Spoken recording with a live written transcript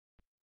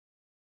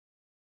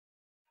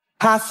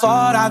I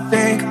thought I'd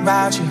think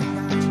about you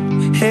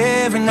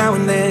every now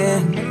and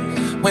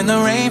then, when the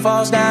rain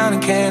falls down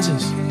in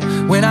Kansas,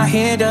 when I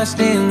hear dust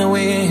in the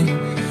wind,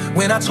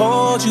 when I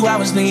told you I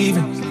was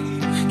leaving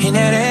in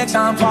that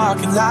Exxon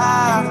parking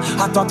lot.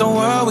 I thought the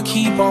world would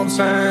keep on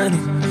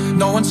turning,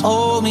 no one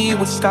told me it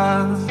would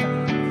stop.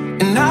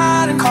 And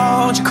I done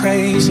called you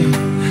crazy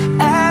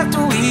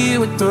after we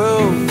were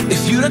through.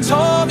 If you'd have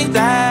told me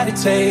that it'd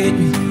take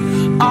me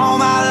all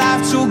my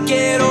life to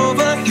get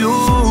over you,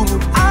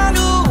 I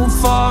knew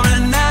for a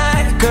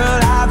night, girl,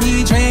 I'd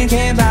be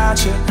drinking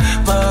about you.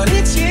 But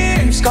it's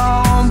years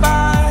gone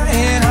by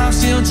and I'm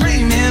still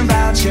dreaming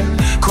about you.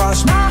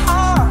 Cross my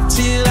heart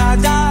till I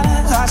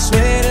die, I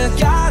swear to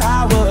God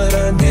I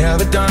would've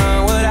never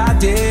done what I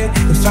did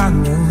if I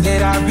knew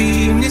that I'd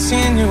be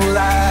missing you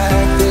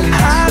like this.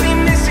 I'd be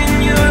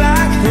missing you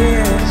like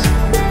this,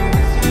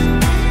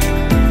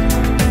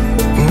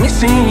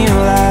 missing you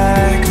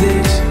like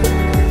this.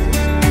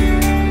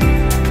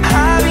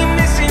 I'd be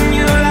missing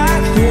you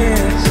like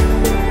this,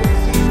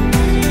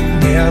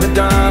 never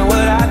done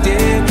what I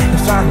did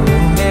if I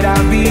knew that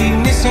I'd be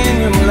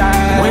missing you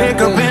like Wake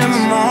this. up in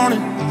the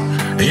morning,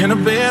 in a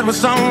bed with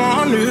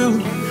someone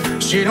new.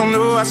 She don't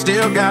know I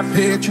still got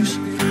pictures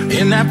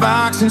in that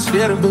box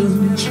instead of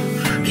booze.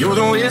 You're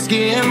the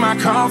whiskey in my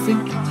coffee,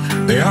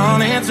 the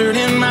unanswered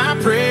in my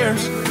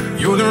prayers.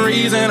 You're the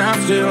reason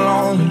I'm still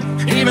lonely,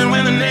 even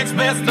when the next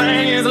best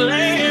thing is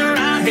laying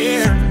right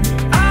here.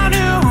 I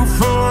knew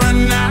for a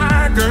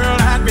night, girl,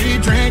 I'd be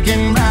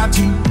drinking about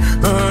you.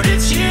 But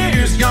it's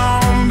years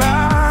gone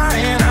by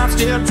and I'm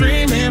still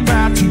dreaming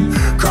about you.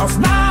 Cross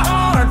my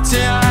heart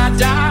till I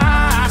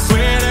die, I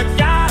swear to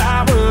God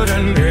I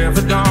would've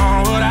never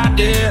done what I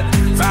did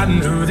if I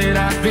knew that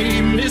I'd be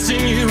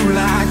missing you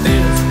like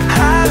this.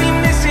 I'd be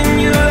missing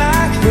you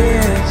like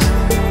this,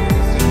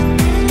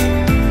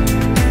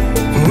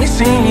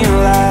 missing you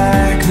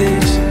like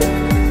this.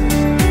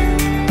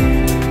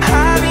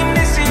 I'd be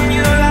missing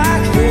you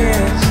like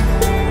this,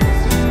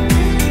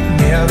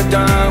 never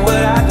done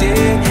what I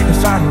did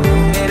if I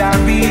knew that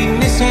I'd be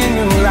missing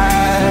you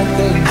like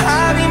this.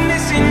 I'd be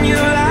missing you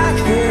like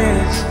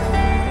this,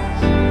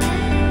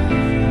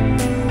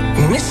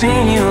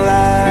 missing you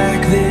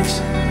like this.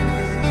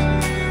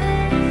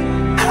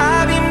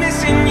 I'd be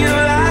missing you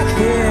like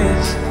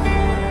this,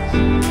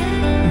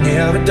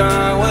 never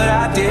done what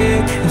I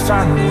did if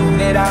I knew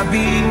that I'd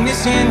be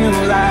missing you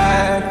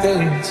like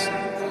this.